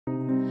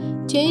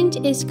Change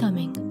is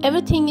coming.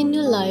 Everything in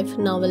your life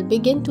now will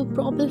begin to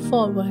propel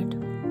forward.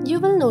 You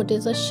will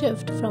notice a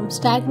shift from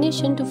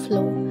stagnation to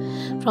flow,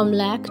 from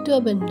lack to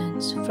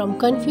abundance, from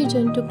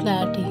confusion to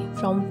clarity,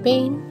 from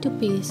pain to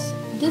peace.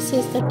 This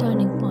is the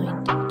turning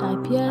point.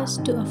 Type yes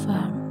to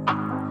affirm.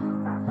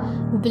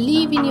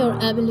 Believe in your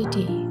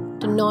ability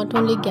to not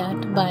only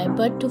get by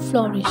but to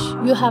flourish.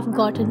 You have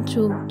gotten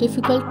through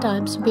difficult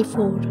times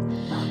before,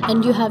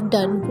 and you have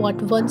done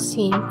what once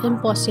seemed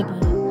impossible.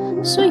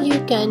 So you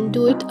can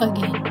do it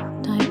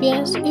again. Type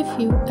yes if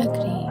you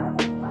agree.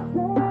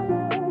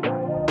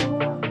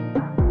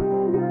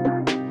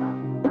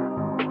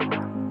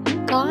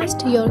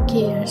 Cast your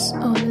cares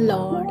on the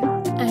Lord,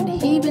 and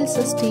He will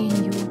sustain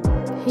you.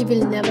 He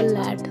will never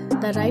let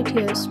the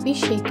righteous be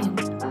shaken.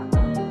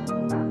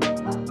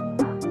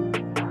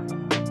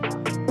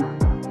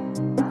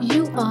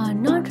 You are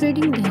not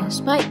reading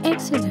this by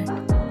accident.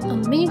 A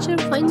major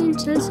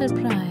financial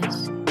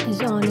surprise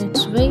is on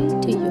its way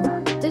to you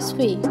this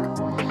week.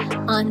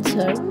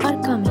 Answers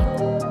are coming.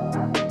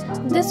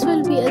 This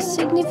will be a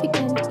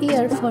significant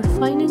year for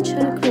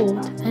financial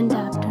growth and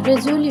debt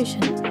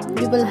resolution.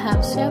 You will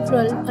have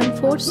several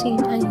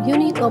unforeseen and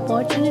unique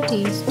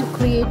opportunities to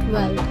create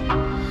wealth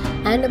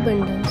and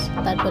abundance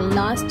that will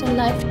last a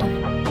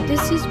lifetime.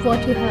 This is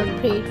what you have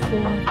prayed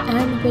for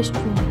and wished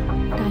for.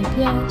 Type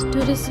yes to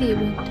receive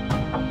it.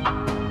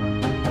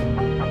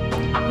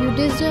 You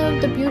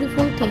deserve the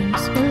beautiful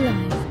things in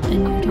life,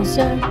 and you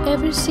deserve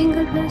every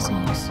single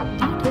blessing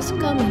that is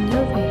coming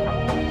your way.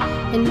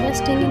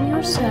 Investing in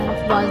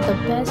yourself was the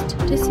best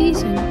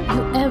decision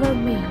you ever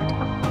made.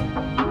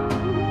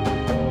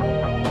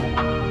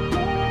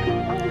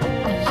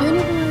 The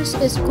universe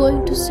is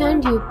going to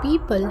send you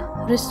people,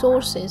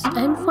 resources,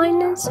 and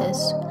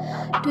finances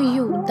to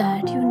you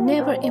that you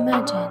never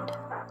imagined.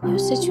 Your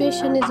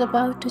situation is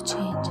about to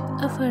change.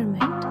 Affirm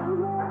it.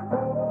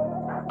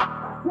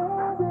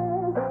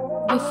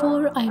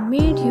 Before I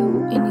made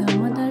you in your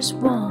mother's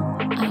womb,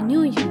 I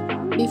knew you.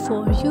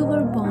 Before you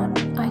were born,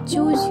 I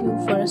chose you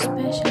for a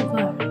special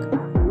work.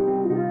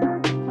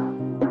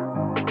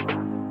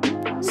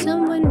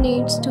 Someone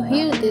needs to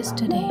hear this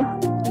today.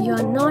 You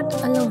are not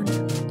alone,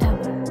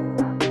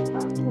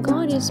 ever.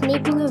 God is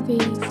making a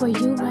way for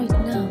you right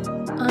now.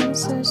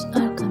 Answers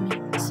are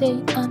coming. Say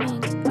Amen.